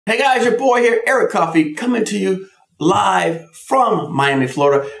Hey guys, your boy here, Eric Coffie, coming to you live from Miami,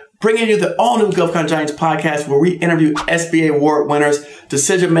 Florida, bringing you the all-new GovCon Giants podcast where we interview SBA award winners,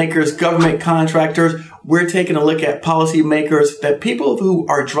 decision makers, government contractors. We're taking a look at policymakers, that people who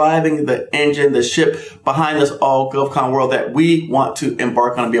are driving the engine, the ship behind this all GovCon world that we want to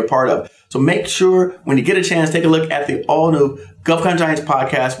embark on and be a part of. So make sure when you get a chance, take a look at the all-new GovCon Giants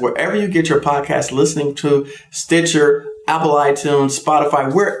podcast, wherever you get your podcast listening to, Stitcher, Apple iTunes,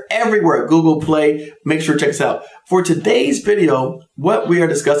 Spotify, we're everywhere, Google Play. Make sure to check us out. For today's video, what we are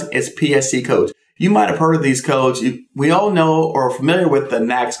discussing is PSC codes. You might have heard of these codes. We all know or are familiar with the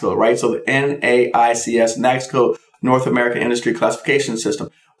NAICS code, right? So the NAICS, NAICS code, North American Industry Classification System,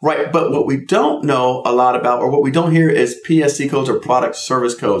 right? But what we don't know a lot about, or what we don't hear, is PSC codes or product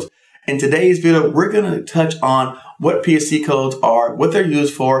service codes. In today's video, we're going to touch on what PSC codes are, what they're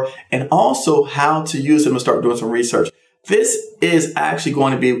used for, and also how to use them and start doing some research. This is actually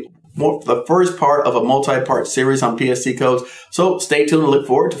going to be the first part of a multi-part series on PSC codes. So stay tuned and look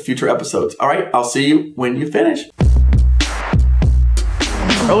forward to future episodes. All right, I'll see you when you finish.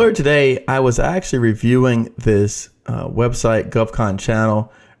 Earlier today, I was actually reviewing this website, GovCon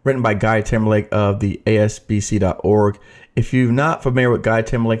channel, written by Guy Timberlake of the ASBC.org. If you're not familiar with Guy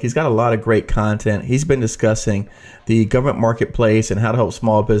Timberlake, he's got a lot of great content. He's been discussing the government marketplace and how to help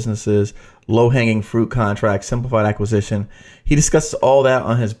small businesses, low-hanging fruit contracts, simplified acquisition. He discusses all that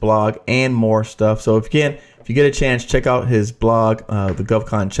on his blog and more stuff. So if you get a chance, check out his blog,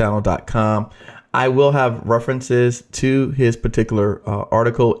 thegovconchannel.com. I will have references to his particular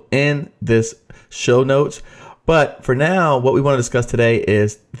article in this show notes. But for now, what we want to discuss today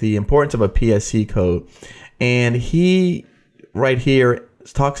is the importance of a PSC code. And he right here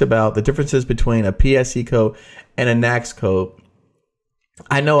talks about the differences between a PSC code and a NAICS code.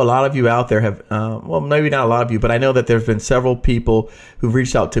 I know a lot of you out there have, well, maybe not a lot of you, but I know that there's been several people who've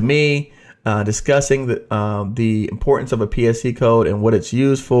reached out to me discussing the importance of a PSC code and what it's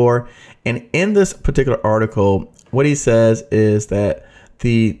used for. And in this particular article, what he says is that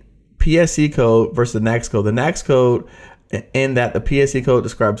the PSC code versus the NAICS code, in that the PSC code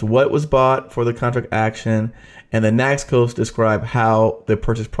describes what was bought for the contract action, and the NAICS codes describe how the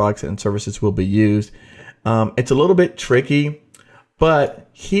purchased products and services will be used. It's a little bit tricky, but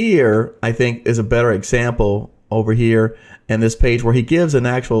here I think is a better example over here in this page where he gives an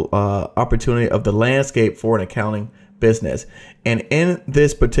actual opportunity of the landscape for an accounting business. And in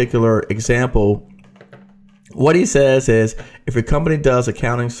this particular example, what he says is if a company does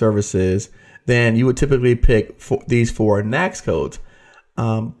accounting services, then you would typically pick these four NAICS codes.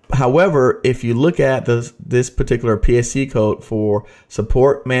 However, if you look at this particular PSC code for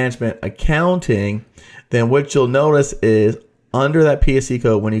support management accounting, then what you'll notice is under that PSC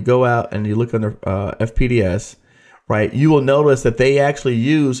code, when you go out and you look under FPDS, right, you will notice that they actually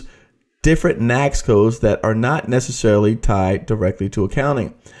use different NAICS codes that are not necessarily tied directly to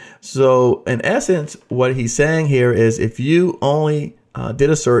accounting. So in essence, what he's saying here is if you only did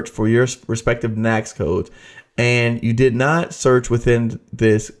a search for your respective NAICS codes and you did not search within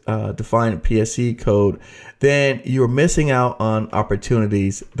this defined PSC code, then you're missing out on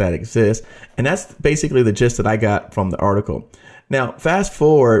opportunities that exist. And that's basically the gist that I got from the article. Now, fast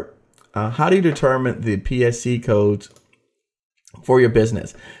forward, how do you determine the PSC codes for your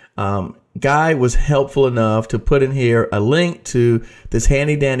business? Guy was helpful enough to put in here a link to this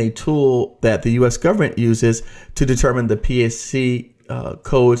handy dandy tool that the U.S. government uses to determine the PSC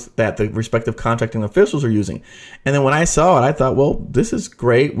codes that the respective contracting officials are using. And then when I saw it, I thought, well, this is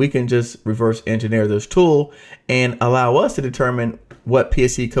great. We can just reverse engineer this tool and allow us to determine what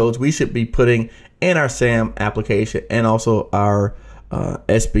PSC codes we should be putting in our SAM application and also our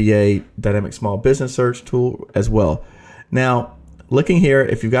SBA Dynamic Small Business Search tool as well. Now, looking here,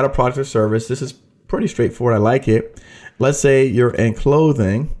 if you've got a product or service, this is pretty straightforward. I like it. Let's say you're in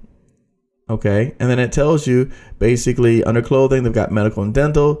clothing. Okay, and then it tells you basically under clothing, they've got medical and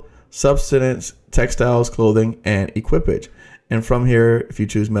dental, subsistence, textiles, clothing, and equipage. And from here, if you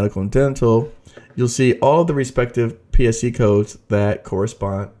choose medical and dental, you'll see all the respective PSC codes that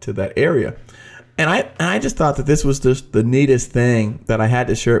correspond to that area. And I just thought that this was just the neatest thing that I had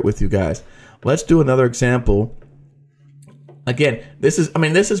to share it with you guys. Let's do another example. Again, this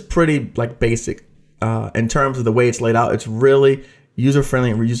is pretty like basic in terms of the way it's laid out. It's really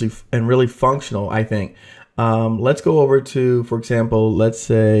user-friendly and really functional, I think. Let's go over to, for example, let's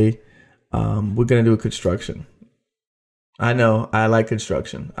say we're going to do a construction. I know, I like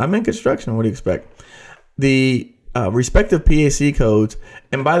construction. I'm in construction. What do you expect? The respective PSC codes,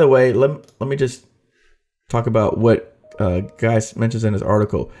 and by the way, let me just talk about what Guy mentions in his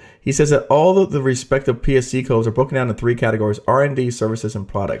article. He says that all of the respective PSC codes are broken down into 3 categories: R&D, services, and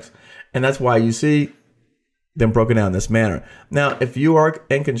products. And that's why you see them broken down in this manner. Now, if you are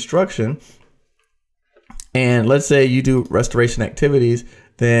in construction, and let's say you do restoration activities,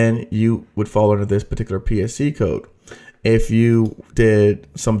 then you would fall under this particular PSC code. If you did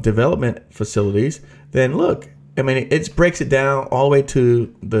some development facilities, then look, I mean, it breaks it down all the way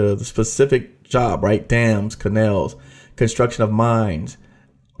to the specific job, right? Dams, canals, construction of mines.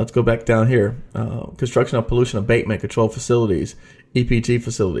 Let's go back down here. Construction of pollution abatement control facilities, EPG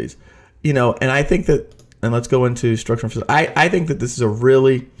facilities. You know, and I think that, and let's go into structural facilities. I think that this is a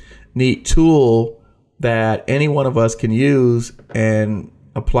really neat tool that any one of us can use and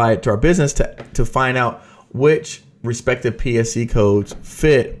apply it to our business to find out which respective PSC codes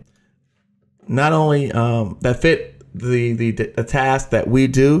fit, not only that fit the task that we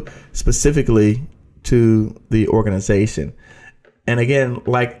do specifically to the organization. And again,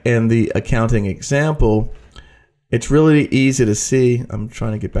 like in the accounting example, it's really easy to see. I'm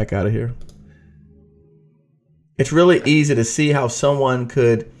trying to get back out of here. It's really easy to see how someone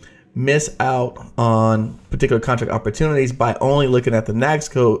could miss out on particular contract opportunities by only looking at the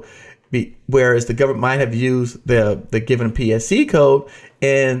NAICS code, whereas the government might have used the given PSC code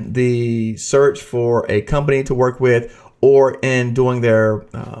in the search for a company to work with, or in doing their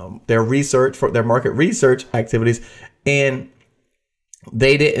research for their market research activities, and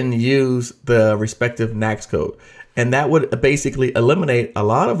they didn't use the respective NAICS code. And that would basically eliminate a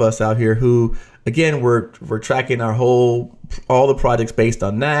lot of us out here who, again, we're tracking all the projects based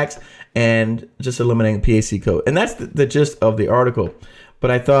on NAICS and just eliminating PSC code. And that's the gist of the article.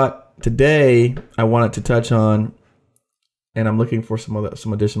 But I thought today I wanted to touch on, and I'm looking for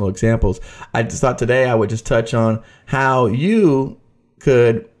some additional examples. I just thought today I would just touch on how you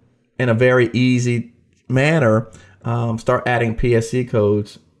could, in a very easy manner, start adding PSC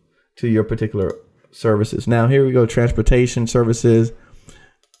codes to your particular services. Now, here we go. Transportation services,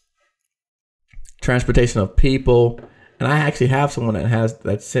 transportation of people. And I actually have someone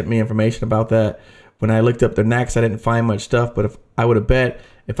that sent me information about that. When I looked up the NAICS, I didn't find much stuff, but I would have bet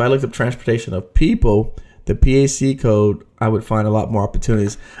if I looked up transportation of people, the PSC code, I would find a lot more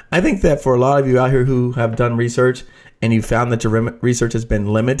opportunities. I think that for a lot of you out here who have done research and you found that your research has been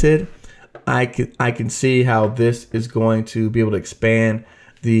limited, I can see how this is going to be able to expand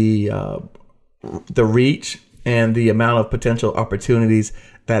the reach and the amount of potential opportunities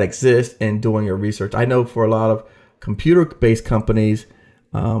that exist in doing your research. I know for a lot of computer-based companies,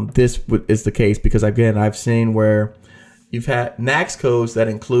 this is the case, because again, I've seen where you've had NAICS codes that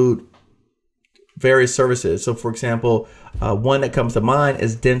include various services. So for example, one that comes to mind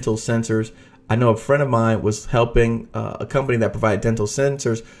is dental sensors. I know a friend of mine was helping a company that provided dental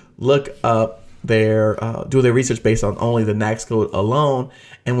sensors look up do their research based on only the NAICS code alone.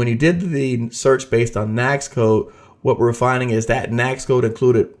 And when you did the search based on NAICS code, what we're finding is that NAICS code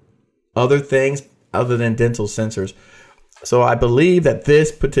included other things other than dental sensors. So I believe that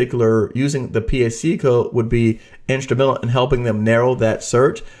this particular, using the PSC code, would be instrumental in helping them narrow that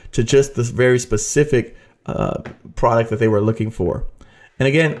search to just this very specific product that they were looking for. And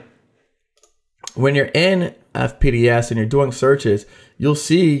again, when you're in FPDS and you're doing searches, you'll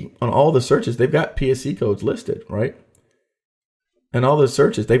see on all the searches, they've got PSC codes listed, right? And all the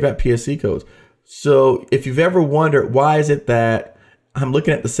searches, they've got PSC codes. So if you've ever wondered, why is it that I'm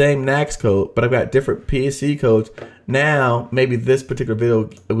looking at the same NAICS code, but I've got different PSC codes, now maybe this particular video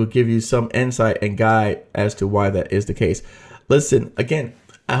will give you some insight and guide as to why that is the case. Listen, again,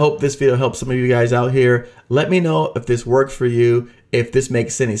 I hope this video helps some of you guys out here. Let me know if this worked for you, if this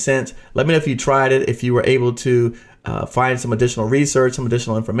makes any sense. Let me know if you tried it, if you were able to find some additional research, some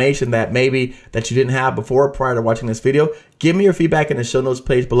additional information that maybe that you didn't have before prior to watching this video. Give me your feedback in the show notes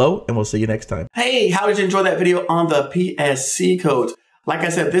page below, and we'll see you next time. Hey, how did you enjoy that video on the PSC codes? Like I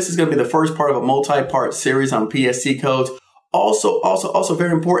said, this is going to be the first part of a multi-part series on PSC codes. Also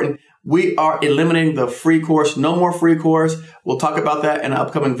very important, we are eliminating the free course. No more free course. We'll talk about that in an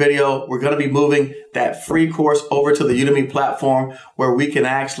upcoming video. We're going to be moving that free course over to the Udemy platform, where we can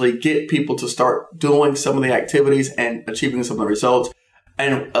actually get people to start doing some of the activities and achieving some of the results.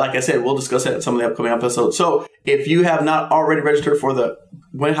 And like I said, we'll discuss that in some of the upcoming episodes. So if you have not already registered for the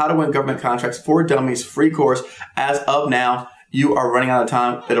How to Win Government Contracts for Dummies free course, as of now, you are running out of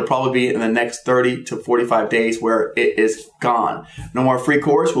time. It'll probably be in the next 30 to 45 days where it is gone. No more free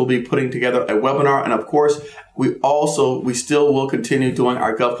course. We'll be putting together a webinar. And of course, we still will continue doing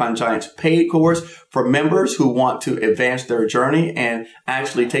our GovCon Giants paid course for members who want to advance their journey and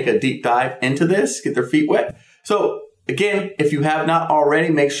actually take a deep dive into this, get their feet wet. So Again, if you have not already,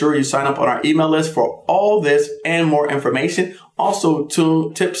 make sure you sign up on our email list for all this and more information. Also,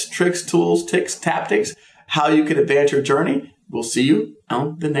 tips, tricks, tools, tactics, how you can advance your journey. We'll see you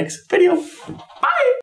on the next video. Bye.